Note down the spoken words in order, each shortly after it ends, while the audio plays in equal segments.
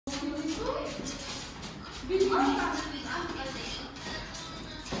What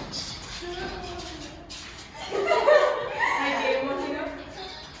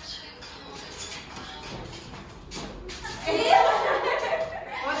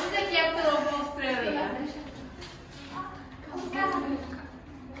is the capital of Australia?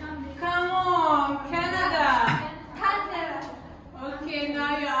 Come on, Canada. Okay,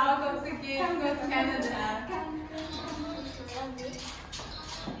 now you're out of the game. Go to Canada.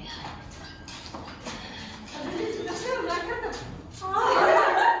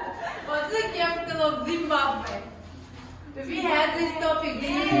 What's the capital of Zimbabwe? We had this topic. Do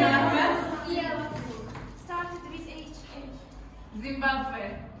you remember? Yes. Started with H. Zimbabwe.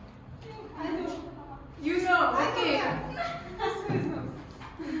 I know. You know, okay.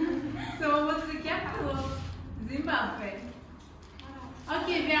 So what's the capital of Zimbabwe?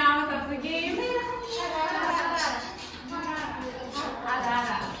 Okay, we are out of the game.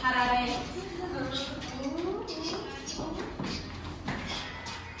 Harare.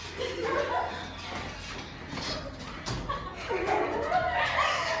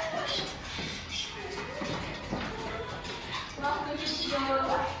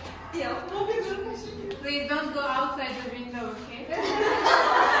 Please don't go outside the window, okay?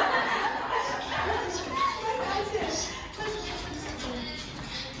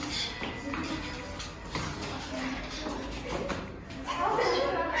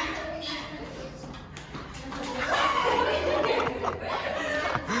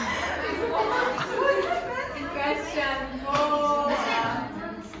 Question for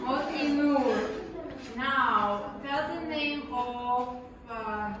Motinur. Now, tell the name of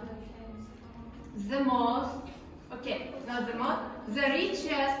the most, okay, not the most, the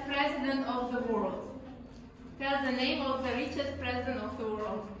richest president of the world. Tell the name of the richest president of the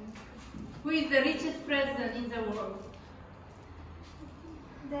world. Who is the richest president in the world?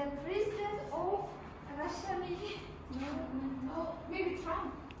 The president of Russia, maybe? No. Oh, maybe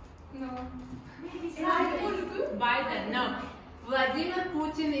Trump? No. Maybe Biden, no. Vladimir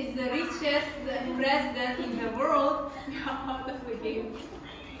Putin is the richest president in the world. You are out of the game.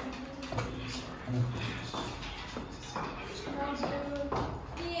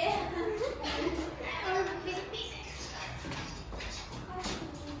 Yeah.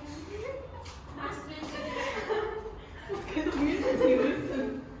 What kind of music do you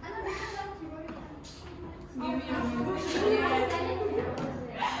listen?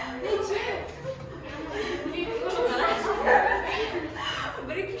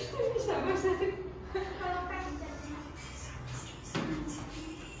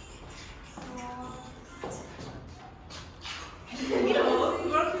 Give me your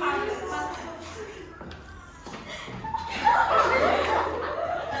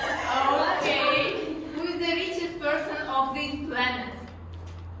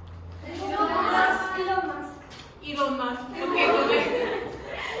Elon Musk. Okay, go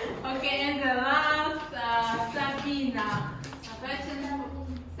back. Okay, and the last, Sabina.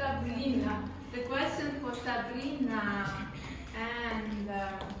 Sabrina. The question for Sabrina. And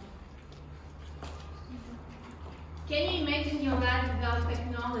can you imagine your life without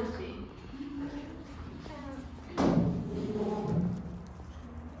technology?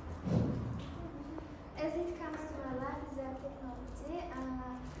 As it comes to my life without technology,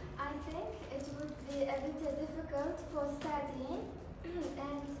 I think it would be a bit difficult for studying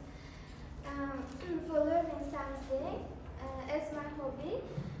and for learning something as my hobby.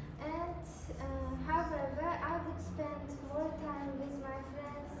 And however, I would spend more time with my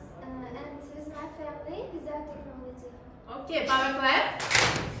friends and with my family without technology. Okay, power clap.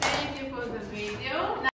 Thank you for the video.